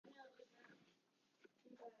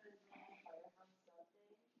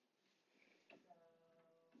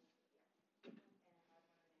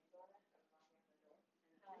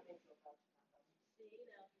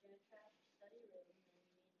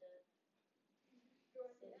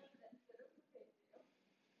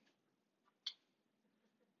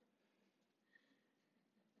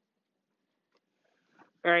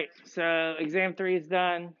All right, so exam 3 is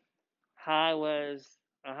done. High was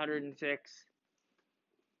 106.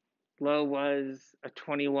 Low was a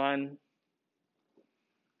 21.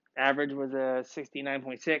 Average was a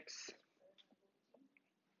 69.6.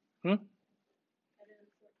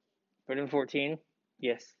 114?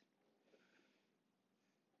 Yes.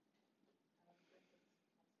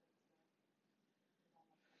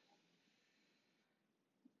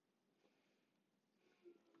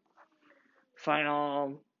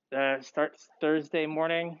 Final starts Thursday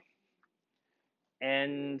morning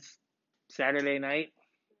and Saturday night.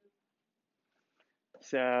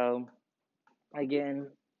 So,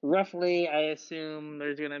 again, roughly, I assume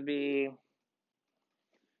there's going to be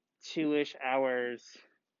 2-ish hours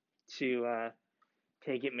to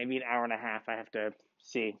take it, maybe an hour and a half. I have to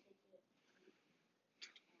see.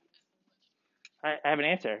 I have an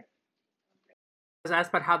answer. I was asked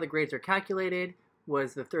about how the grades are calculated.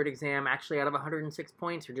 Was the third exam actually out of 106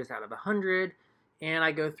 points or just out of 100? And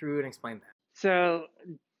I go through and explain that. So,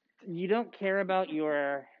 you don't care about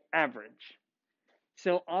your average.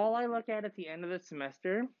 So, all I look at the end of the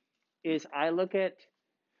semester is I look at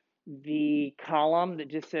the column that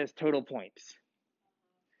just says total points.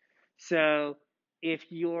 So,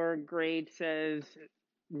 if your grade says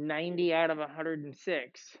 90 out of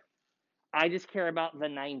 106, I just care about the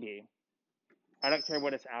 90. I don't care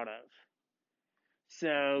what it's out of.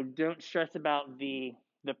 So don't stress about the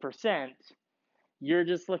percent. You're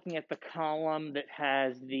just looking at the column that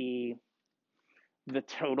has the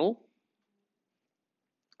total.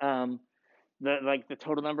 The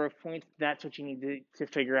total number of points. That's what you need to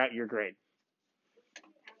figure out your grade.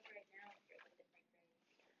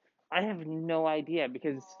 I have no idea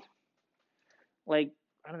because, like,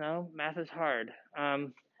 I don't know, math is hard.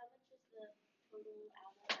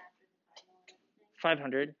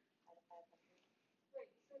 500.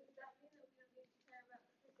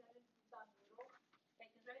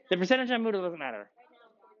 The percentage on Moodle doesn't matter.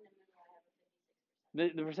 The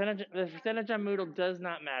percentage on Moodle does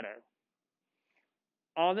not matter.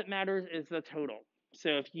 All that matters is the total.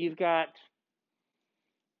 So if you've got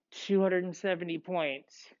 270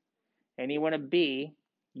 points and you want a B,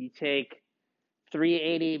 you take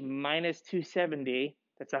 380 minus 270,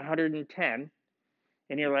 that's 110,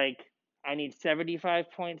 and you're like, I need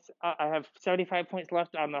 75 points. I have 75 points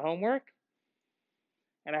left on the homework,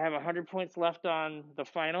 and I have 100 points left on the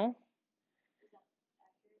final.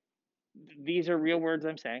 These are real words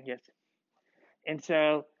I'm saying, yes. And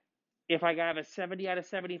so if I have a 70 out of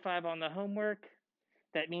 75 on the homework,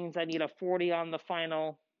 that means I need a 40 on the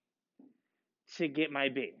final to get my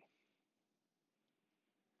B.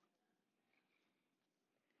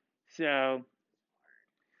 So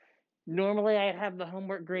normally I'd have the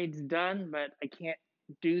homework grades done, but I can't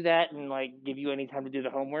do that and like give you any time to do the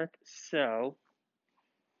homework. So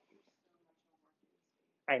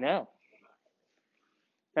I know.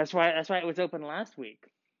 That's why it was open last week.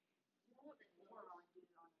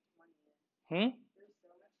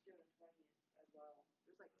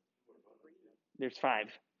 There's 5.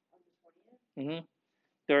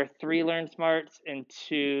 There are 3 Learn Smarts and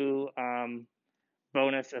 2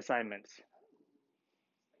 bonus assignments.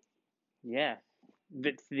 Yeah.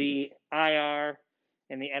 That's the IR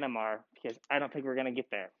and the NMR because I don't think we're going to get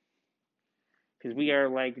there. Because we are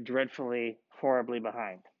like dreadfully, horribly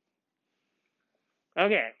behind.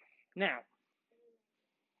 Okay, now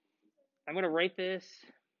I'm going to write this.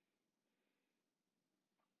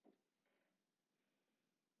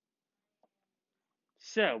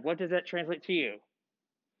 So, what does that translate to you?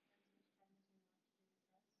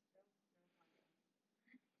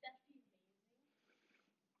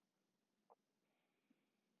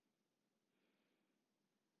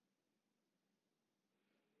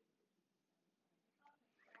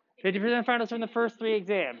 $50% finals from the first 3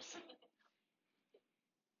 exams.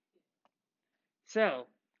 So,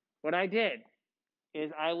 what I did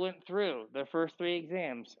is I went through the first 3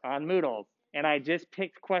 exams on Moodle, and I just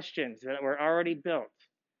picked questions that were already built.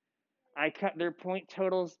 I cut their point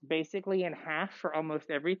totals basically in half for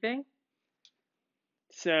almost everything.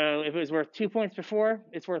 So if it was worth 2 points before,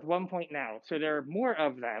 it's worth 1 point now. So there are more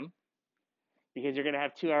of them because you're going to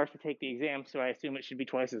have 2 hours to take the exam, so I assume it should be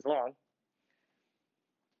twice as long.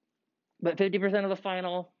 But 50% of the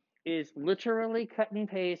final is literally cut and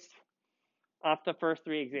paste off the first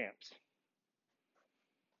 3 exams.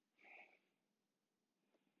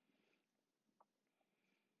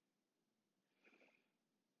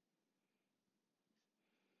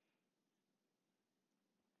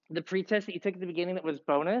 The pretest that you took at the beginning that was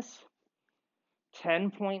bonus,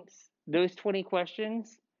 10 points, those 20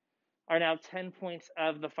 questions are now 10 points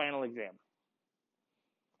of the final exam.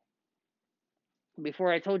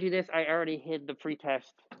 Before I told you this, I already hid the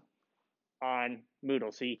pretest on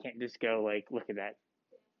Moodle, so you can't just go like look at that.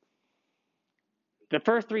 The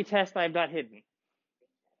first 3 tests I've got hidden.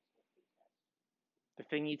 The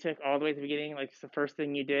thing you took all the way at the beginning, like it's the first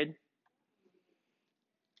thing you did.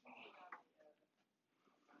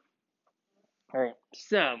 All right,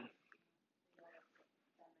 so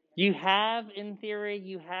you have, in theory,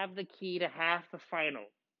 you have the key to half the final.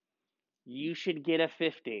 You should get a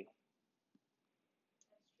 50.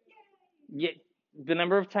 Yet the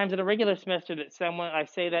number of times in a regular semester that I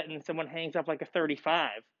say that and someone hangs up like a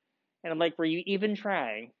 35, and I'm like, were you even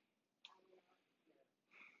trying?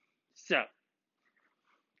 So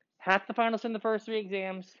half the finals in the first 3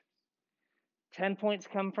 exams. 10 points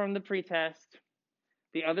come from the pretest.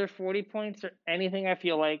 The other 40 points are anything I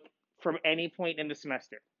feel like from any point in the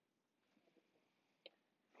semester.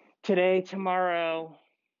 Today, tomorrow,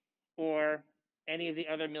 or any of the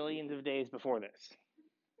other millions of days before this.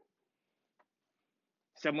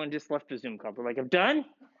 Someone just left the Zoom call. They're like, I'm done.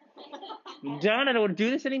 I'm done. I don't want to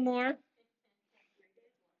do this anymore.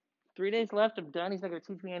 3 days left. I'm done. He's not going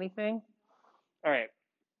to teach me anything. All right.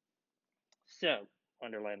 So,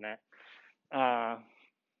 underline that.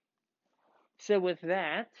 So with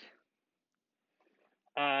that,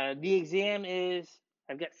 the exam is,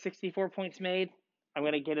 I've got 64 points made. I'm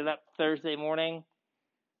going to get it up Thursday morning.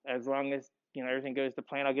 As long as, everything goes to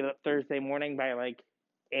plan, I'll get it up Thursday morning by like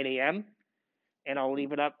 8 a.m. And I'll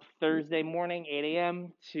leave it up Thursday morning, 8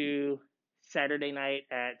 a.m. to Saturday night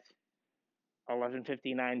at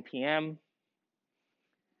 11:59 p.m.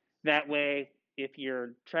 That way, if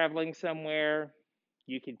you're traveling somewhere,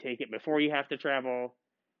 you can take it before you have to travel,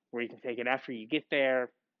 or you can take it after you get there,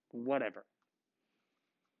 whatever.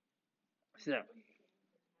 So,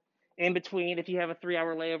 in between, if you have a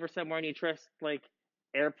 3-hour layover somewhere and you trust like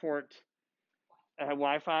airport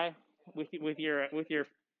Wi-Fi with your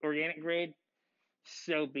organic grade,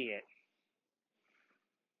 so be it.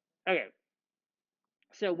 Okay.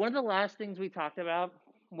 So one of the last things we talked about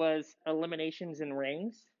was eliminations and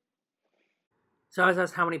rings. So I was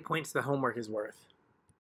asked how many points the homework is worth.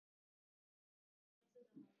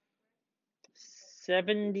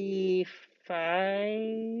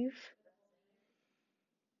 75.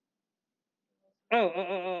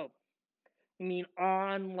 Oh. You mean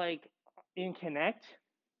on like in Connect?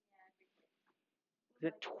 Is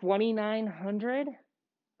it 2,900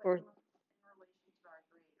 or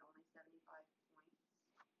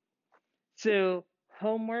so?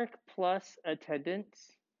 Homework plus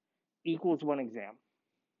attendance equals 1 exam.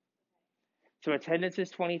 So attendance is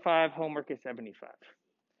 25, homework is 75.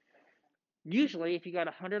 Usually, if you got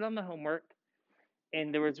 100 on the homework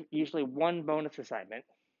and there was usually 1 bonus assignment,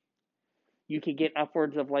 you could get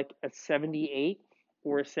upwards of like a 78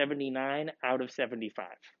 or a 79 out of 75.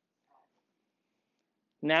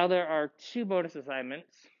 Now there are 2 bonus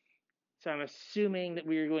assignments, so I'm assuming that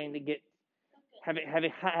we are going to have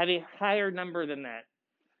a higher number than that.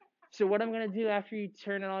 So what I'm going to do after you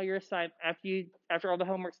turn in all your after all the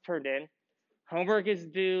homework's turned in, homework is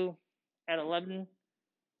due at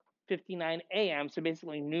 11:59 a.m. So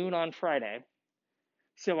basically noon on Friday.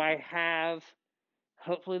 So I have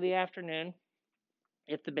hopefully the afternoon,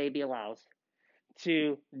 if the baby allows,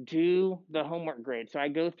 to do the homework grade. So I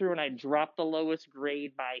go through and I drop the lowest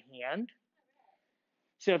grade by hand.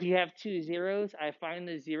 So if you have 2 zeros, I find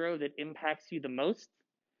the 0 that impacts you the most,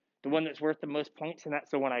 the one that's worth the most points, and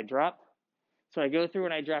that's the one I drop. So I go through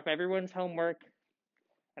and I drop everyone's homework,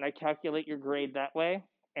 and I calculate your grade that way,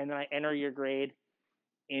 and then I enter your grade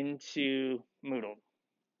into Moodle.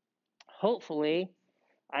 Hopefully,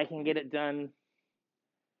 I can get it done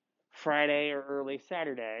Friday or early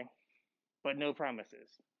Saturday, but no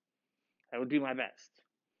promises. I would do my best.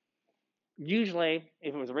 Usually,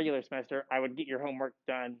 if it was a regular semester, I would get your homework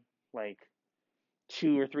done like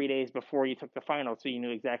 2 or 3 days before you took the final, so you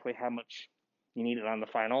knew exactly how much you needed on the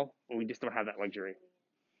final, but we just don't have that luxury.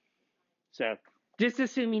 So just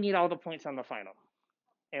assume you need all the points on the final,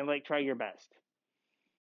 and like try your best.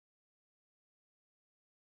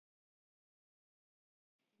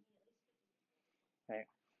 Right.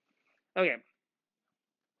 Okay.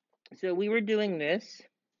 So we were doing this.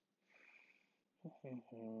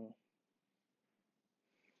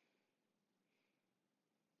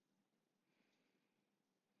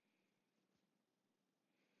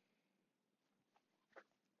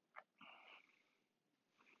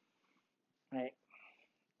 Right.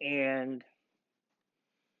 And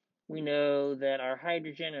We know that our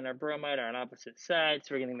hydrogen and our bromide are on opposite sides,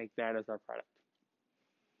 so we're going to make that as our product.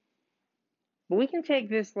 But we can take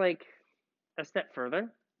this like a step further.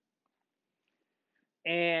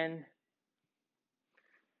 And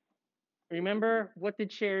remember, what did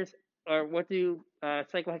chairs, or what do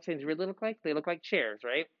cyclohexanes really look like? They look like chairs,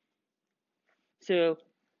 right? So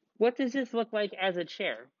what does this look like as a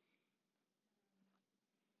chair?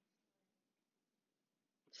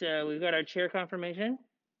 So we've got our chair conformation.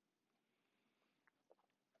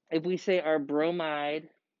 If we say our bromide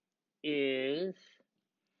is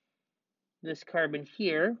this carbon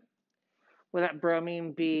here, will that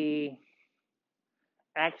bromine be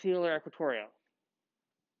axial or equatorial?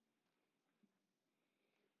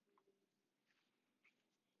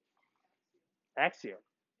 Axial.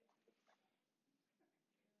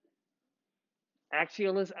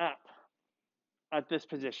 Axial is up at this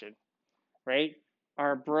position, right?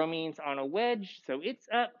 Our bromine's on a wedge, so it's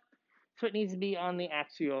up, so it needs to be on the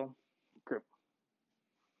axial group.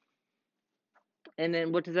 And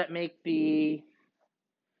then what does that make the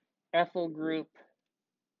ethyl group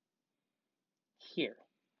here?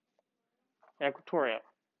 Equatorial.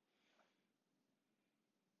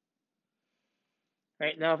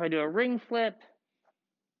 Right, now if I do a ring flip,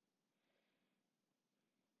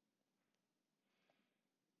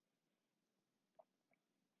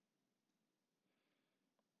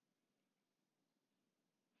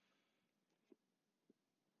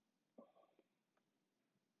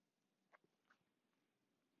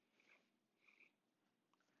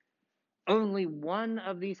 only one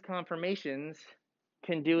of these conformations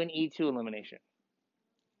can do an E2 elimination.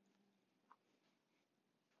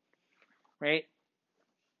 Right?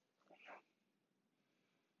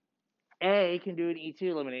 A can do an E2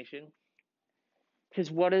 elimination. Because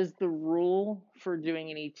what is the rule for doing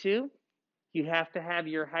an E2? You have to have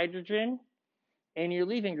your hydrogen and your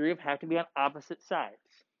leaving group have to be on opposite sides.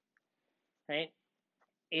 Right?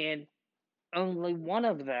 And only one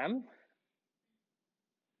of them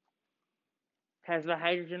has the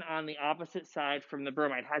hydrogen on the opposite side from the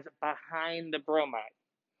bromide, has it behind the bromide.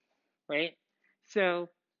 Right? So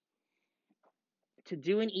to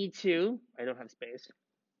do an E2, I don't have space.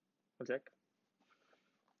 One sec.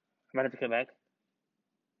 I might have to come back.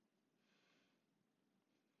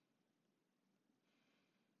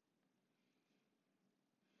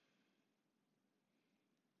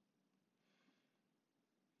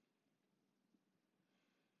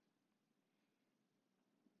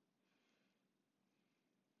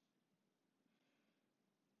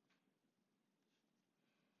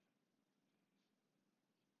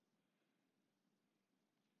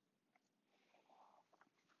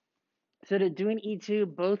 So to do an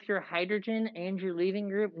E2, both your hydrogen and your leaving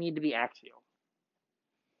group need to be axial.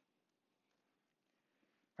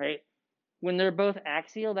 Right? When they're both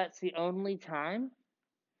axial, that's the only time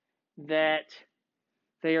that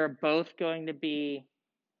they are both going to be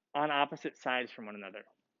on opposite sides from one another.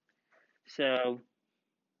 So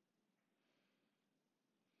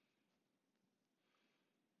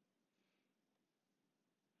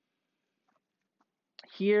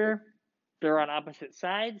here, they're on opposite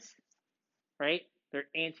sides, right? They're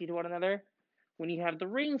anti to one another. When you have the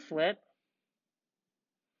ring flip,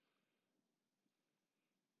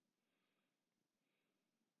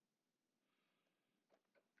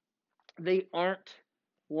 they aren't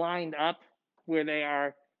lined up where they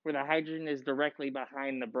are, where the hydrogen is directly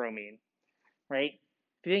behind the bromine, right?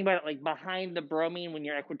 If you think about it, like behind the bromine when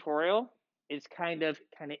you're equatorial, it's kind of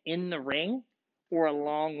in the ring or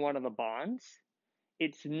along one of the bonds.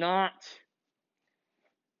 It's not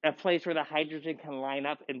a place where the hydrogen can line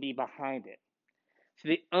up and be behind it. So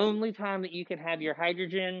the only time that you can have your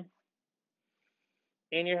hydrogen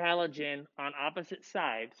and your halogen on opposite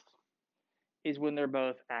sides is when they're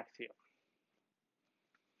both axial.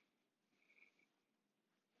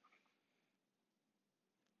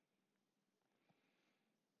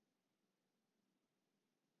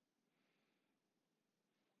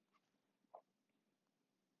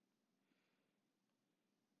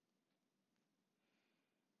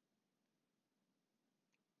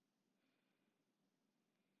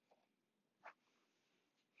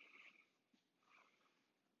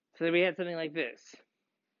 So we had something like this.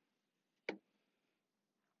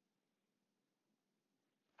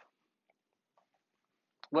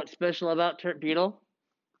 What's special about tert butyl?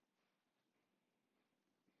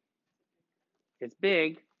 It's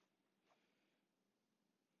big.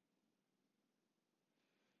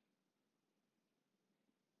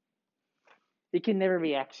 It can never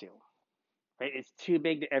be axial, right? It's too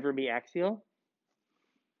big to ever be axial.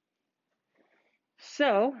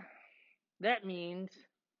 So that means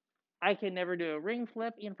I can never do a ring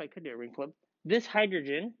flip, even if I could do a ring flip. This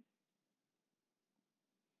hydrogen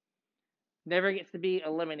never gets to be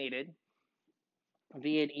eliminated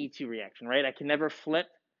via an E2 reaction, right? I can never flip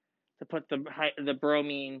to put the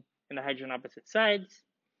bromine and the hydrogen opposite sides.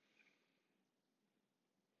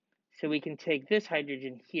 So we can take this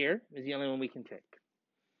hydrogen here, is the only one we can take.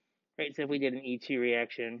 Right, so if we did an E2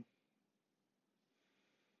 reaction,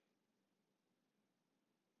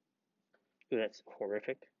 ooh, that's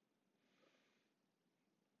horrific.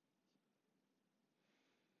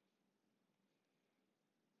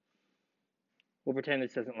 We'll pretend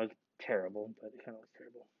this doesn't look terrible, but it kind of looks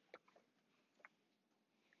terrible.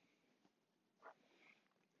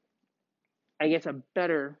 I guess a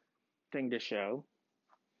better thing to show,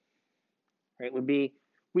 right, would be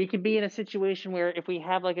we could be in a situation where if we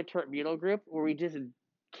have like a tert-butyl group where we just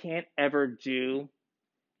can't ever do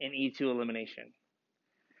an E2 elimination,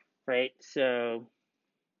 right? So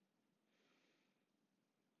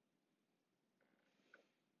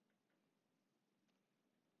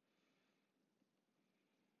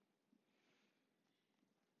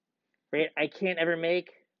right, I can't ever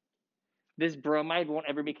make this bromide won't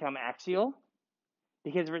ever become axial,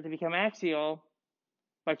 because for it to become axial,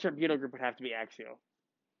 my tert-butyl group would have to be axial,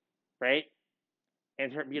 right?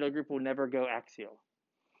 And tert-butyl group will never go axial.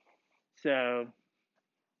 So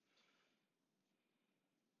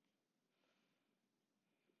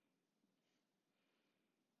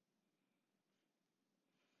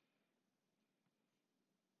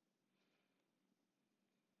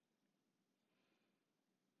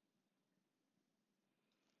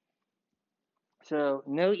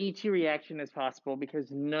no E2 reaction is possible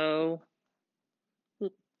because no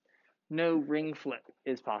ring flip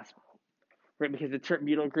is possible, right? Because the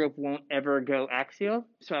tert-butyl group won't ever go axial,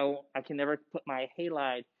 so I can never put my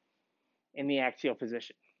halide in the axial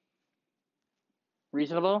position.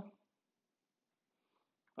 Reasonable?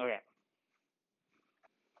 Okay.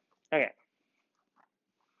 Okay.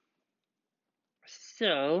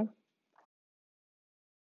 So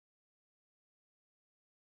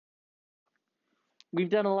we've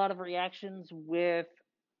done a lot of reactions with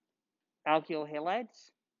alkyl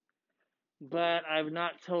halides, but I've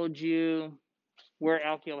not told you where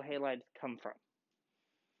alkyl halides come from,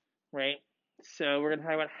 right? So we're going to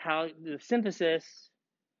talk about how the synthesis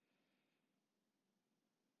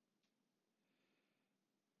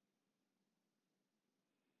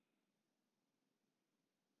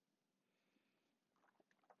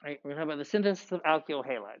right? We're going to talk about the synthesis of alkyl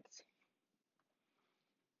halides.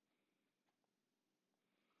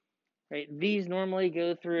 Right? These normally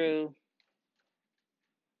go through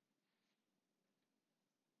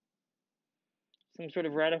some sort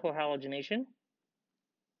of radical halogenation.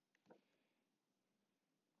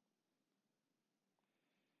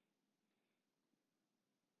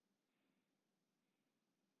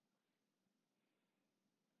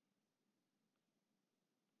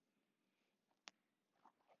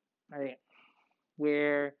 Right?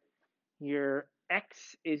 Where your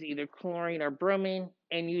X is either chlorine or bromine,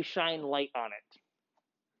 and you shine light on it.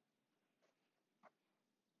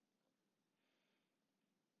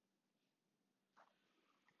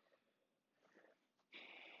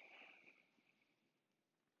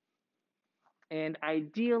 And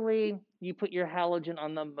ideally, you put your halogen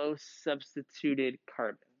on the most substituted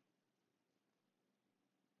carbon.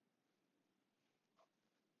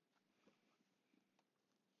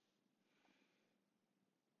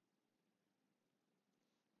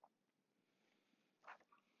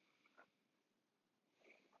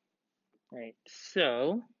 Right,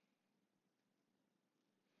 so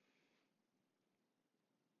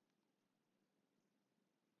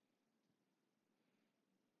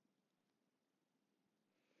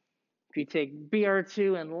if you take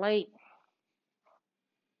Br2 and light,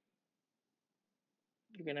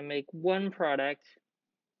 you're going to make one product.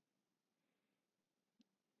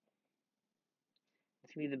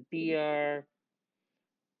 It's going to be the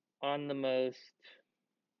Br on the most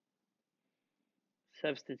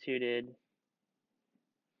substituted.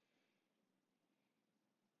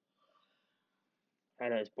 I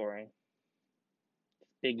know it's boring.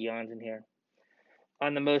 It's big yawns in here.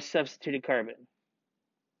 On the most substituted carbon.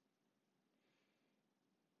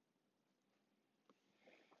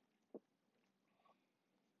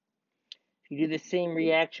 If you do the same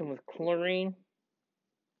reaction with chlorine,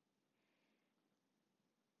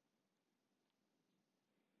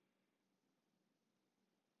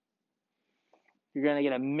 you're going to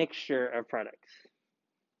get a mixture of products.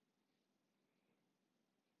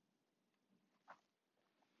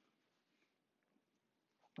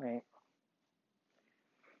 Right.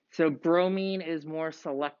 So bromine is more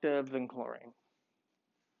selective than chlorine.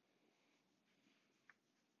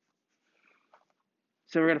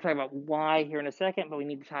 So we're going to talk about why here in a second, but we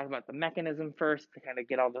need to talk about the mechanism first to kind of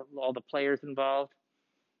get all the players involved.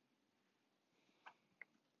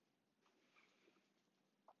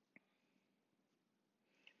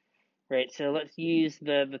 Right, so let's use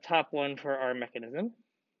the top one for our mechanism.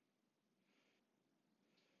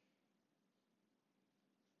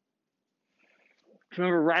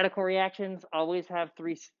 Remember, radical reactions always have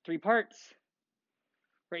three parts.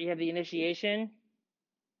 Right, you have the initiation.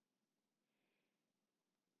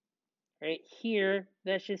 Right here,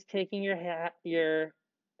 that's just taking your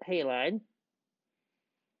halide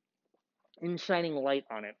and shining light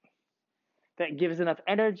on it. That gives enough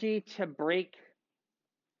energy to break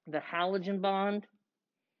the halogen bond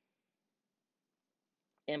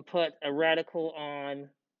and put a radical on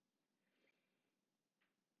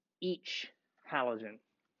each halogen.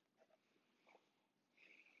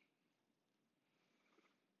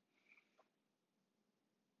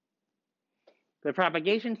 The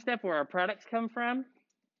propagation step, where our products come from,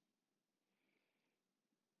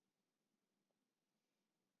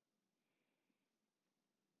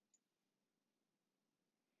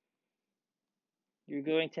 you're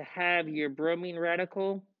going to have your bromine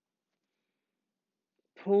radical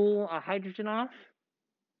pull a hydrogen off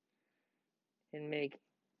and make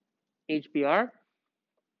HBr.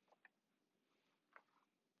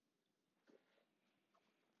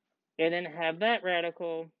 And then have that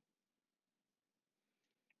radical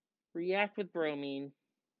react with bromine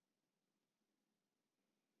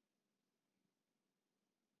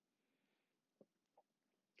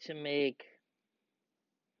to make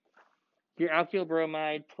your alkyl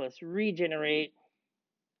bromide plus regenerate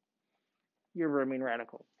your bromine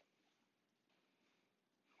radical.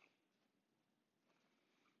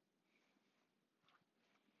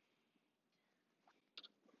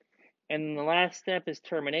 And the last step is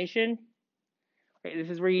termination. Okay,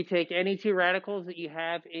 this is where you take any two radicals that you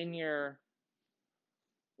have in your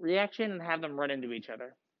reaction and have them run into each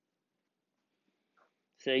other.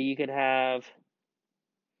 So you could have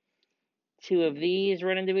two of these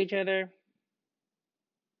run into each other.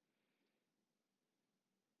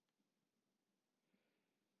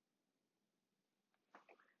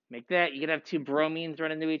 Make that. You could have two bromines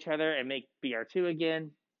run into each other and make Br2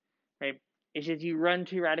 again. Right? It's just you run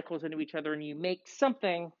two radicals into each other and you make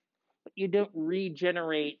something, but you don't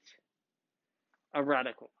regenerate a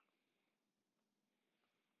radical.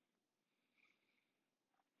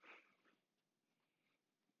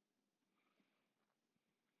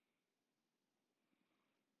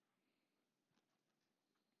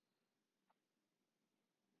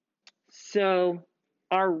 So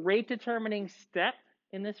our rate determining step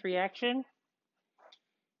in this reaction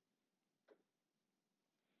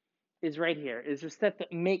is right here. Is the step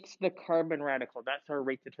that makes the carbon radical. That's our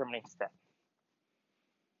rate determining step.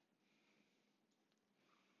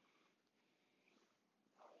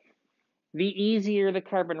 The easier the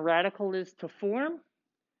carbon radical is to form,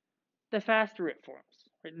 the faster it forms,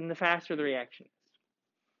 right? And the faster the reaction is.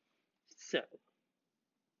 So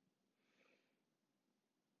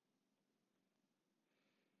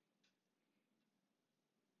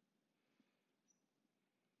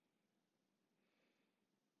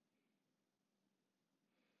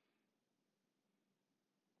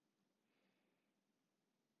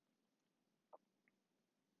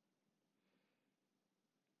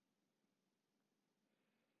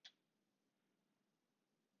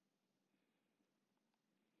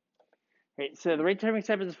right, so the rate determining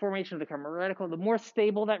step is the formation of the carbon radical. The more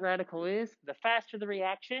stable that radical is, the faster the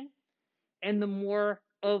reaction, and the more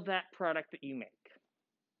of that product that you make.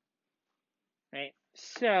 Right?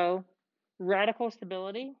 So radical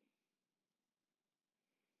stability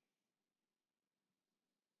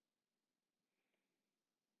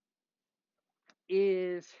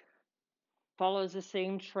follows the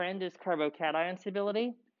same trend as carbocation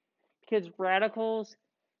stability, because radicals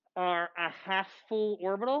are a half full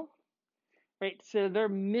orbital, right? So they're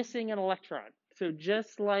missing an electron. So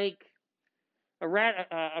just like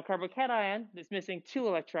a carbocation that's missing two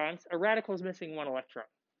electrons, a radical is missing one electron.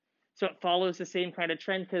 So it follows the same kind of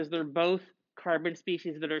trend because they're both carbon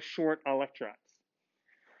species that are short electrons.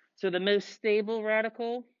 So the most stable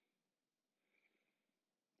radical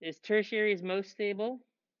is tertiary is most stable.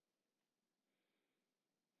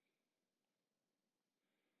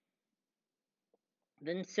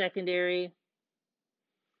 Then secondary,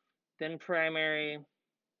 then primary,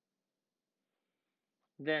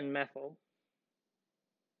 then methyl.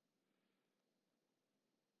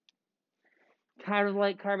 Kind of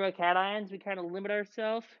like carbocations, we kind of limit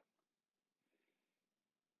ourselves.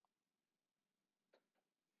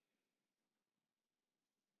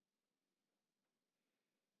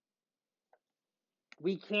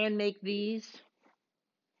 We can make these.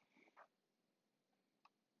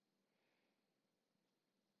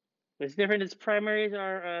 What's different is primaries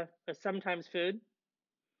are sometimes food.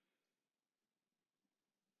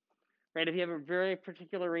 Right? If you have a very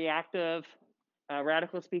particular reactive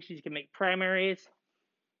radical species, you can make primaries.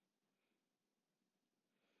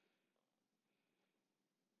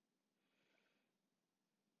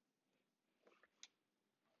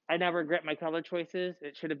 I now regret my color choices.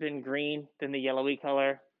 It should have been green, then the yellowy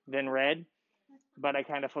color, then red, but I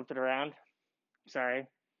kind of flipped it around. Sorry.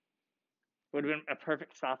 Would have been a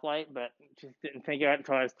perfect stoplight, but just didn't think of it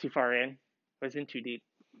until I was too far in. I was in too deep.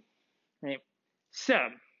 Right. So,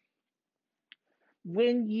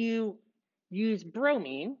 when you use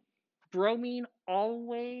bromine, bromine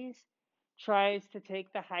always tries to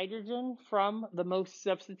take the hydrogen from the most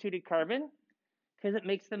substituted carbon because it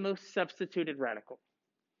makes the most substituted radical,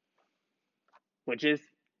 which is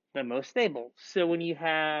the most stable. So when you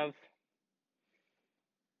have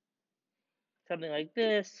something like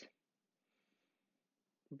this,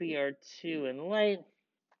 Br2 in light,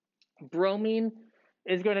 bromine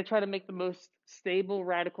is going to try to make the most stable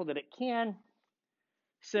radical that it can.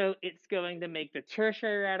 So it's going to make the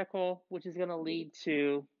tertiary radical, which is going to lead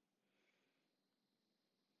to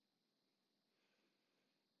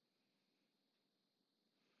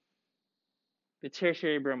the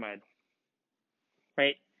tertiary bromide,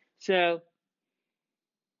 right? So,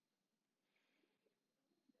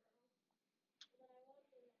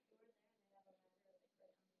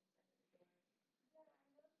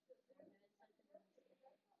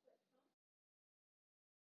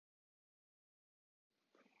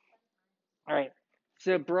 all right.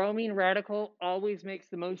 So bromine radical always makes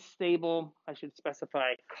the most stable, I should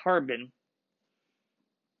specify, carbon.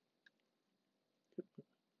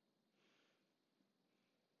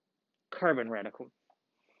 Carbon radical,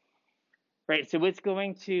 right? So it's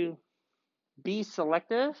going to be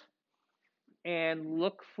selective and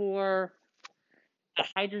look for the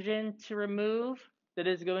hydrogen to remove that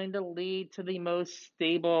is going to lead to the most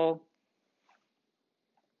stable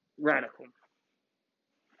radical.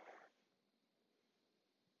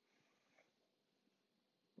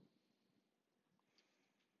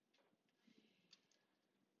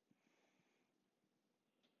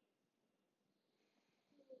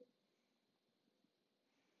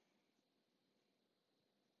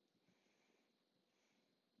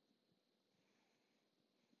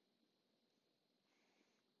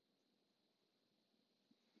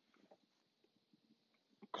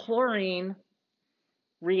 Chlorine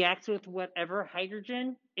reacts with whatever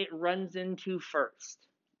hydrogen it runs into first,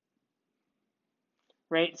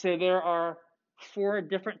 right? So there are 4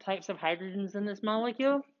 different types of hydrogens in this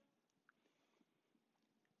molecule.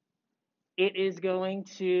 It is going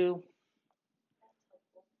to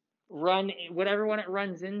run whatever one it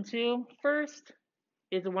runs into first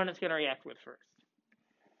is the one it's going to react with first.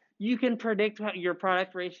 You can predict your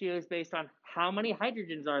product ratios based on how many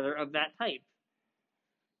hydrogens are there of that type.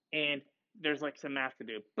 And there's like some math to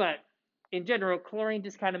do. But in general, chlorine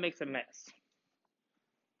just kind of makes a mess.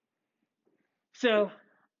 So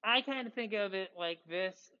I kind of think of it like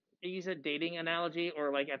this. I use a dating analogy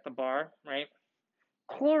or like at the bar, right?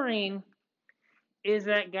 Chlorine is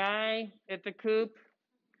that guy at the coop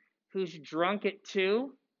who's drunk at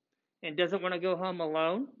 2 and doesn't want to go home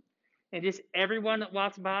alone. And just everyone that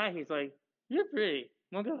walks by, he's like, "You're pretty.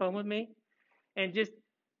 Want to go home with me?" And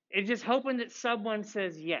just hoping that someone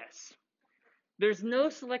says yes. There's no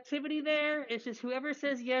selectivity there. It's just whoever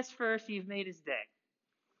says yes first, you've made his day,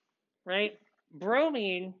 right?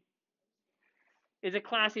 Bromine is a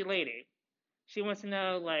classy lady. She wants to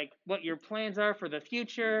know like what your plans are for the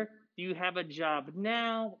future. Do you have a job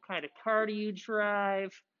now? What kind of car do you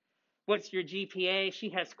drive? What's your GPA? She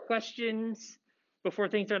has questions before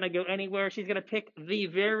things are going to go anywhere. She's going to pick the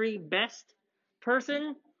very best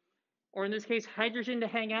person, or in this case, hydrogen to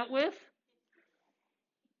hang out with.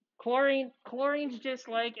 Chlorine's just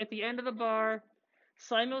like at the end of the bar,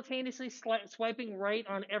 simultaneously swiping right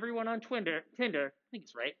on everyone on Tinder. I think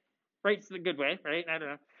it's right. Right's the good way, right? I don't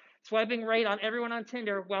know. Swiping right on everyone on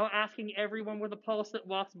Tinder while asking everyone with a pulse that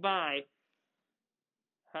walks by,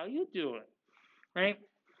 "How you doing?" Right?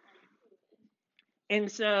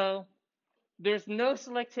 And so there's no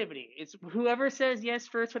selectivity. It's whoever says yes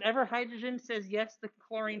first. Whatever hydrogen says yes to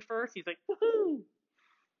chlorine first, he's like, "Woohoo!"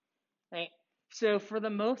 Right? So for the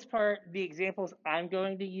most part, the examples I'm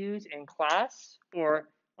going to use in class or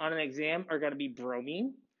on an exam are going to be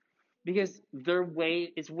bromine because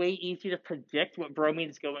it's way easier to predict what bromine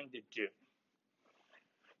is going to do.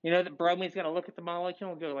 You know that bromine is going to look at the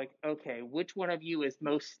molecule and go like, okay, which one of you is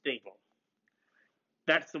most stable?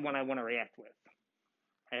 That's the one I want to react with.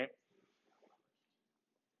 right?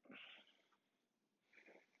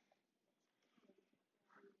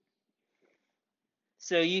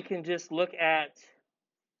 So you can just look at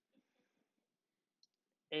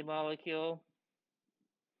a molecule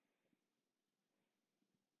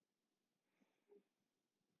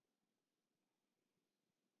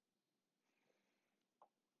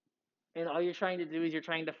and all you're trying to do is you're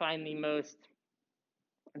trying to find the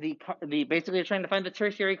basically you're trying to find the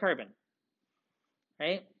tertiary carbon,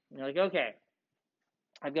 right? And you're like, okay,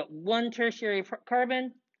 I've got one tertiary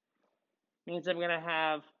carbon, means I'm going to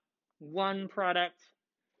have one product.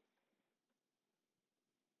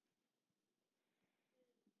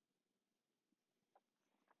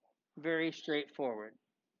 Very straightforward.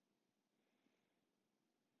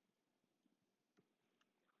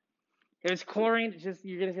 If it's chlorine, it's just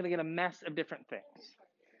you're just going to get a mess of different things.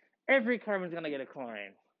 Every carbon's going to get a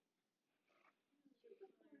chlorine.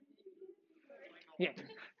 Yeah.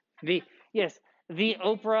 The yes, the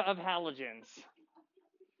Oprah of halogens.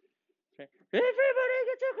 Everybody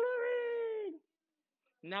gets a chlorine.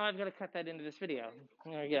 Now I've got to cut that into this video.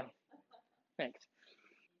 There we go. Thanks.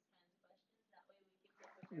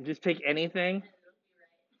 Just pick anything.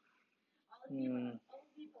 Mm.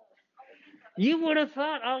 You would have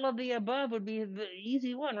thought all of the above would be the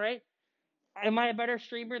easy one, right? Am I a better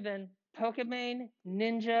streamer than Pokemon,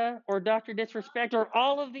 Ninja, or Dr. Disrespect, or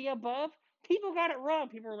all of the above? People got it wrong.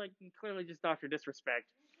 People were like, clearly just Dr. Disrespect.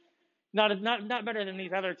 Not better than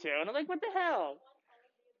these other two. And I'm like, what the hell?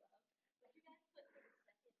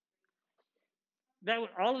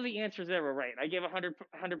 All of the answers there were right. I gave 100%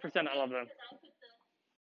 all of them.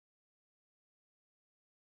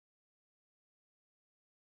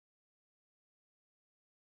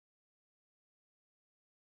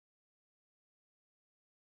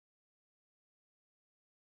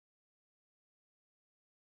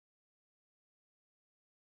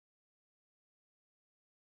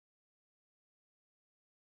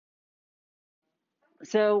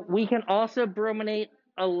 So we can also brominate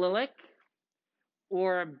allylic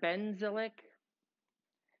or benzylic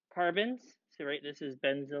carbons. So right, this is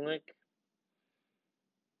benzylic.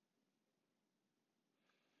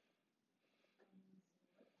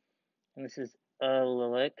 And this is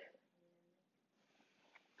allylic.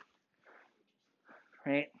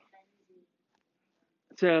 Right?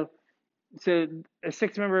 So a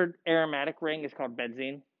 6-membered aromatic ring is called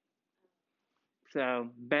benzene. So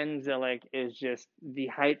benzylic is just the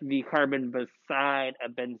carbon beside a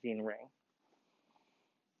benzene ring.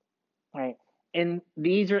 Right. And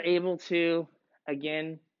these are able to,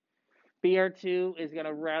 again, Br2 is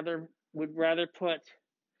gonna would rather put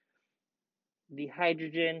the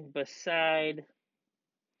hydrogen beside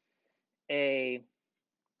a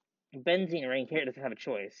benzene ring. Here it doesn't have a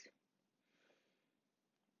choice.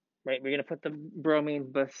 Right? We're gonna put the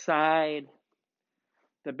bromine beside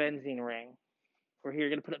the benzene ring. Or here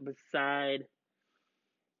you're gonna put it beside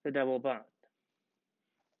the double bond.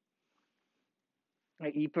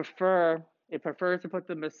 Like it prefers to put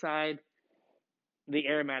them beside the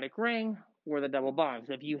aromatic ring or the double bond.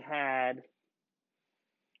 So if you had,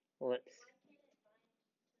 let's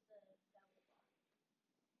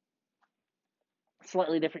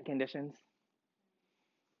slightly different conditions.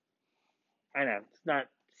 I know it's not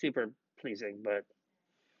super pleasing, but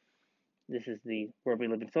this is the world we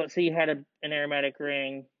live in. So let's say you had an aromatic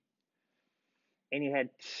ring and you had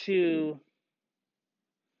two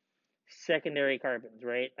secondary carbons,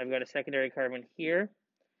 right? I've got a secondary carbon here,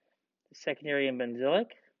 secondary in benzylic,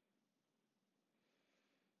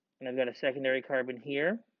 and I've got a secondary carbon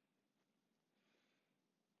here,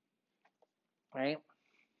 right?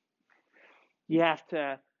 You have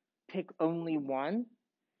to pick only one.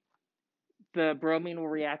 The bromine will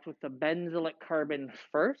react with the benzylic carbon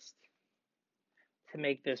first to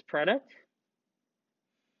make this product.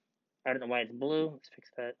 I don't know why it's blue. Let's fix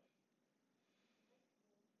that.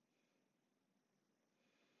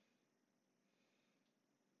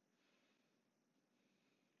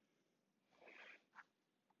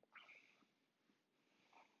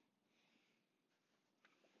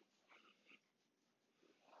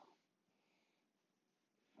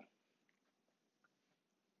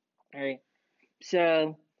 All right.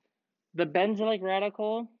 So the benzylic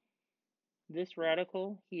radical, this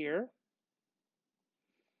radical here,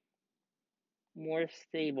 more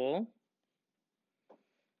stable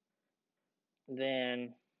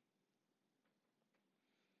than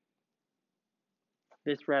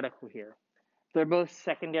this radical here. They're both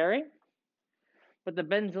secondary, but the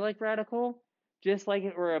benzylic radical, just like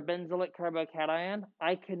it were a benzylic carbocation,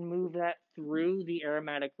 I can move that through the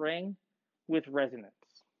aromatic ring with resonance.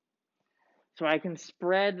 So I can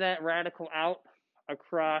spread that radical out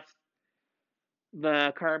across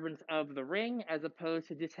the carbons of the ring as opposed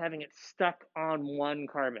to just having it stuck on one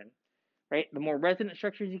carbon, right? The more resonance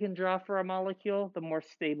structures you can draw for a molecule, the more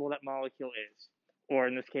stable that molecule is, or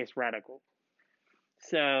in this case, radical.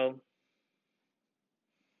 So,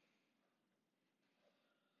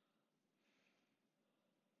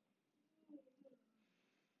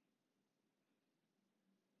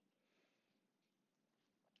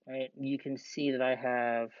 right, you can see that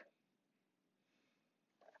I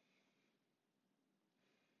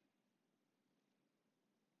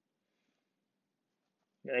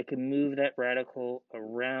can move that radical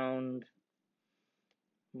around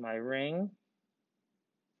my ring.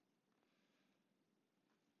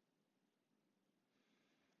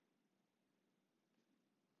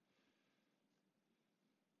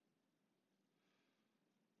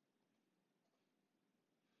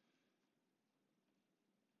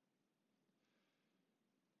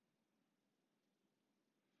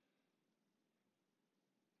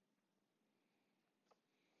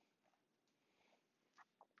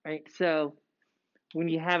 Right, so when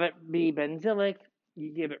you have it be benzylic,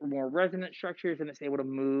 you give it more resonance structures and it's able to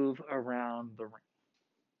move around the ring.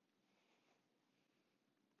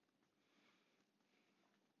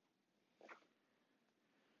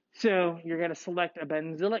 So you're going to select a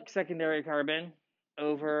benzylic secondary carbon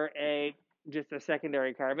over just a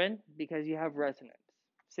secondary carbon because you have resonance.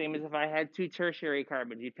 Same as if I had two tertiary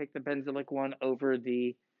carbons, you pick the benzylic one over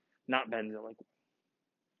the not benzylic one.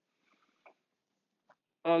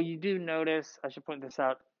 Oh, you do notice, I should point this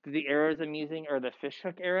out, the arrows I'm using are the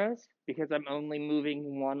fishhook arrows because I'm only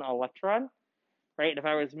moving one electron, right? If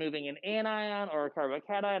I was moving an anion or a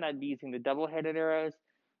carbocation, I'd be using the double-headed arrows,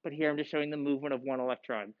 but here I'm just showing the movement of one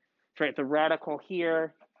electron. So, right, the radical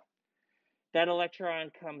here, that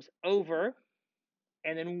electron comes over,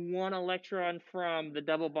 and then one electron from the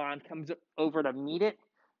double bond comes over to meet it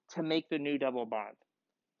to make the new double bond.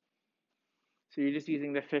 So you're just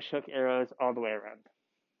using the fishhook arrows all the way around.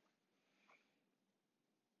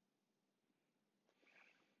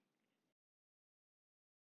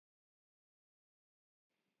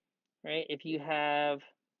 Right? If you have,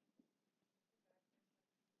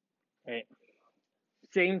 right,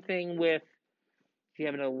 same thing with, if you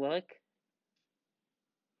have an allylic,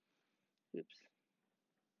 oops.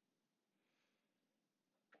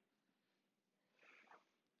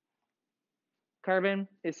 Carbon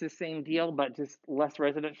is the same deal, but just less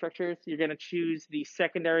resonance structures. You're going to choose the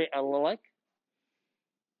secondary allylic.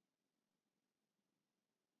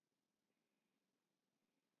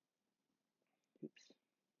 Oops.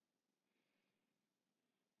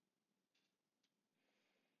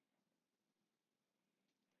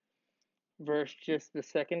 Versus just the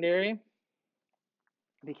secondary.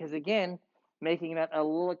 Because again, making that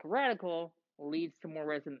allylic radical leads to more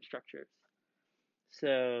resonance structures.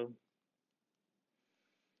 So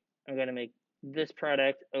I'm going to make this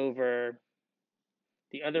product over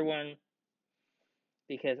the other one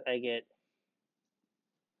because I get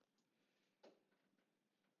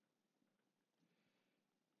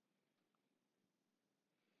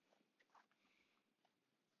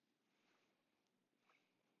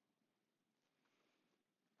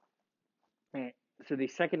right. So the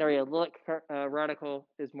secondary allylic radical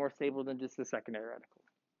is more stable than just the secondary radical.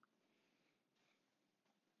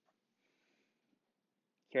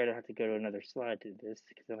 Here I have to go to another slide to do this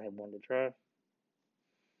because I don't have one to draw.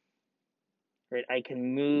 Right, I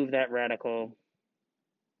can move that radical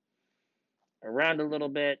around a little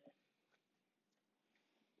bit.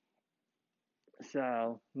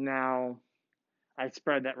 So now I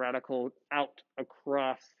spread that radical out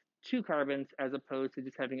across two carbons as opposed to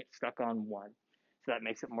just having it stuck on one. So that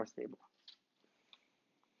makes it more stable.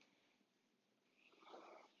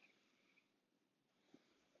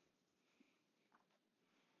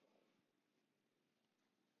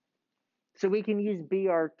 So we can use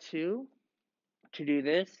Br2 to do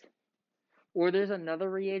this. Or there's another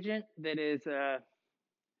reagent that is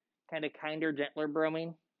kind of kinder, gentler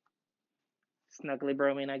bromine. Snuggly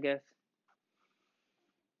bromine, I guess.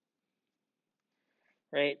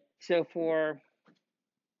 Right? So for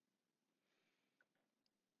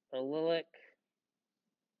allylic,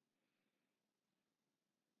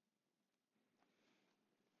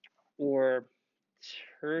 or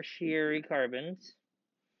tertiary carbons,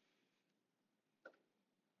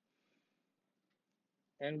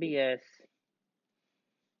 NBS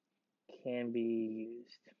can be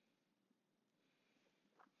used.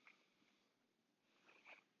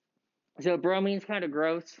 So bromine's kind of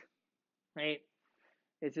gross, right?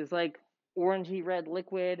 It's just like orangey red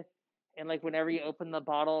liquid, and like whenever you open the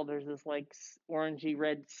bottle, there's this like orangey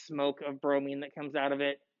red smoke of bromine that comes out of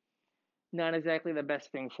it. not exactly the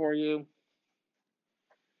best thing for you.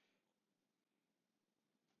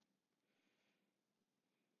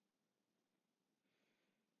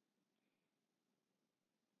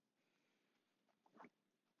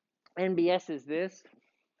 NBS is this.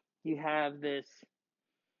 You have this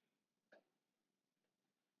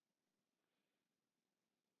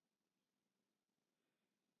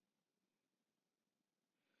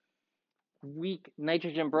weak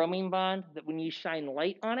nitrogen bromine bond that when you shine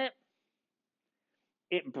light on it,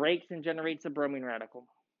 it breaks and generates a bromine radical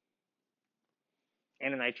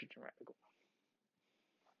and a nitrogen radical.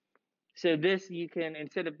 So this you can,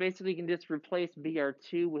 instead of basically you can just replace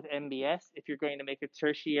Br2 with NBS if you're going to make a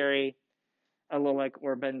tertiary allylic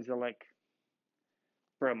or benzylic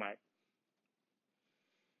bromide.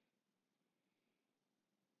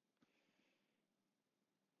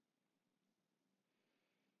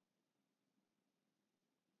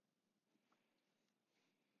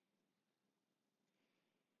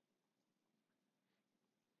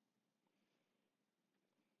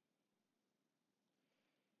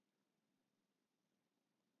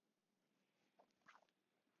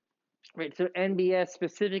 Right, so NBS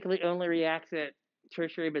specifically only reacts at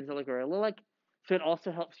tertiary benzylic or allylic, so it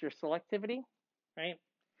also helps your selectivity, right?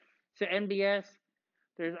 So NBS,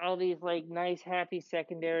 there's all these like nice, happy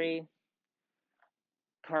secondary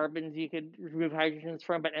carbons you could remove hydrogens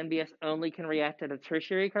from, but NBS only can react at a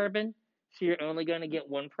tertiary carbon, so you're only going to get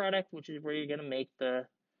one product, which is where you're going to make the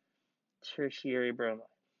tertiary bromide.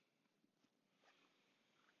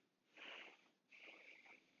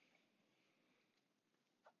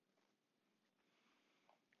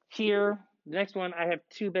 Here, the next one, I have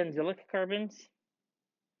two benzylic carbons,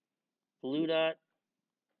 blue dot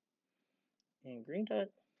and green dot,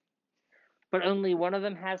 but only one of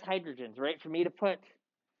them has hydrogens, right? For me to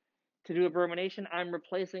do a bromination, I'm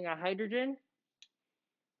replacing a hydrogen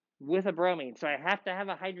with a bromine. So I have to have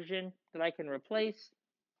a hydrogen that I can replace.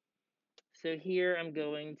 So here I'm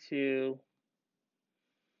going to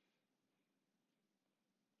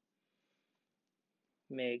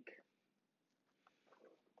make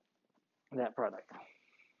that product.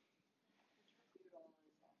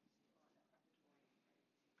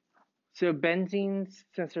 So benzenes,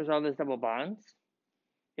 since there's all those double bonds,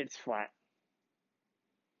 it's flat.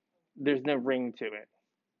 There's no ring to it.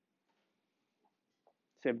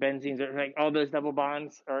 So benzenes are like all those double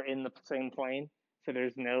bonds are in the same plane. So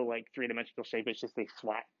there's no like three-dimensional shape. It's just a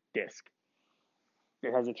flat disc.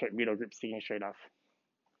 It has a butyl group sticking straight off.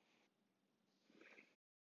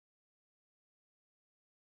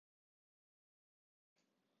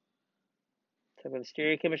 Talk about the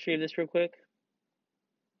stereochemistry of this real quick.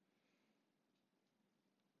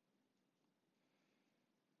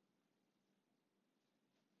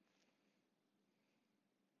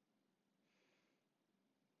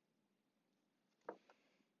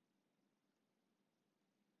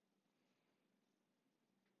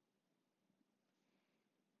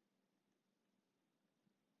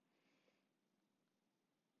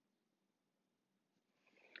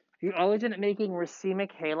 You always end up making racemic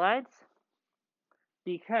halides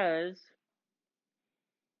because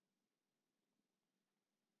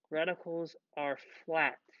radicals are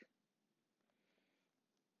flat,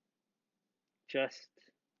 just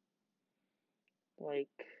like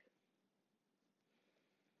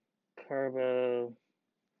carbocations.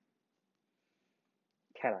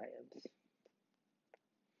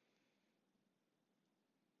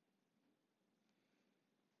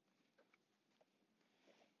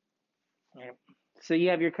 Right. So you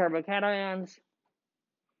have your carbocations.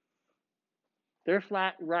 They're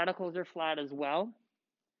flat. Radicals are flat as well.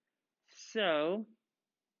 So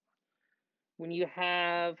when you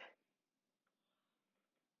have,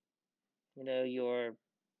 your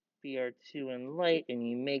Br2 in light and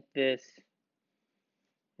you make this,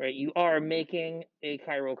 right, you are making a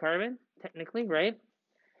chiral carbon, technically, right?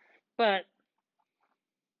 But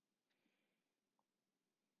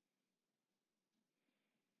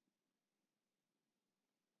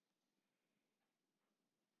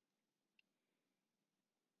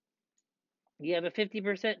you have a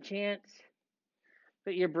 50% chance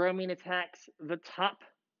that your bromine attacks the top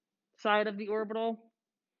side of the orbital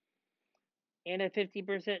and a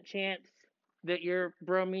 50% chance that your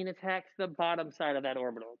bromine attacks the bottom side of that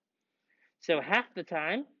orbital. So half the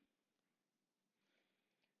time,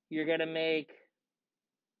 you're going to make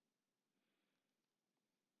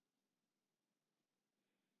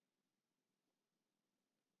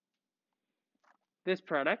this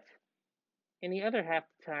product, and the other half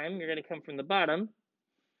the time, you're going to come from the bottom.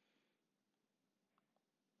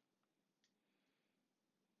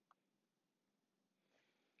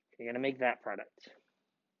 You're going to make that product.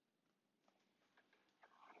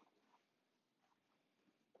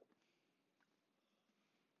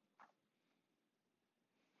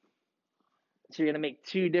 So you're going to make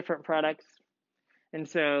two different products. And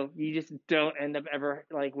so you just don't end up ever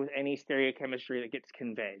like with any stereochemistry that gets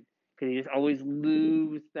conveyed because you just always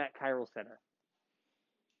lose that chiral center.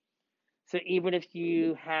 So even if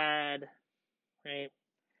you had, right,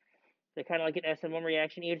 they're kind of like an SN1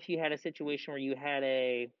 reaction, even if you had a situation where you had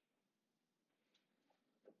a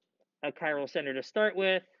chiral center to start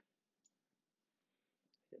with,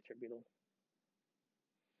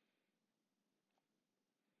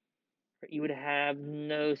 you would have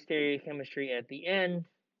no stereochemistry at the end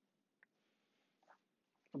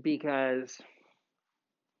because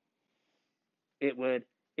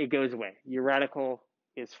it goes away. Your radical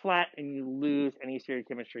is flat and you lose any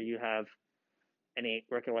stereochemistry you have any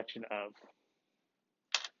recollection of.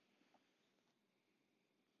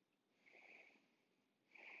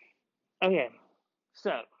 Okay,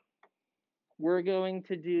 so we're going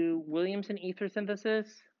to do Williamson ether synthesis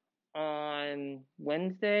on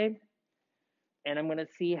Wednesday, and I'm going to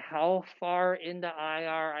see how far into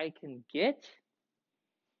IR I can get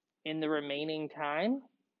in the remaining time,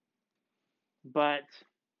 but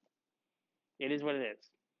it is what it is.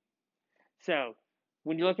 So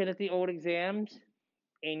when you're looking at the old exams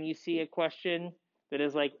and you see a question that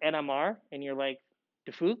is like NMR and you're like,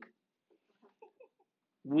 Defook,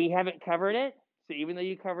 we haven't covered it. So even though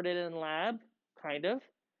you covered it in lab, kind of,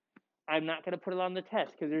 I'm not going to put it on the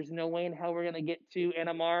test because there's no way in hell we're going to get to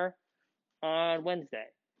NMR on Wednesday.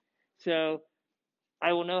 So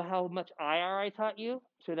I will know how much IR I taught you.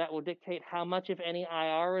 So that will dictate how much, if any,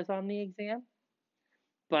 IR is on the exam.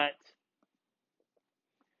 But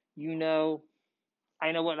you know,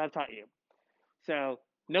 I know what I've taught you. So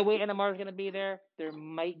no way NMR is going to be there. There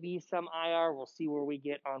might be some IR. We'll see where we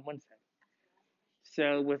get on Wednesday.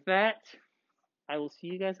 So with that, I will see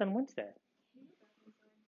you guys on Wednesday.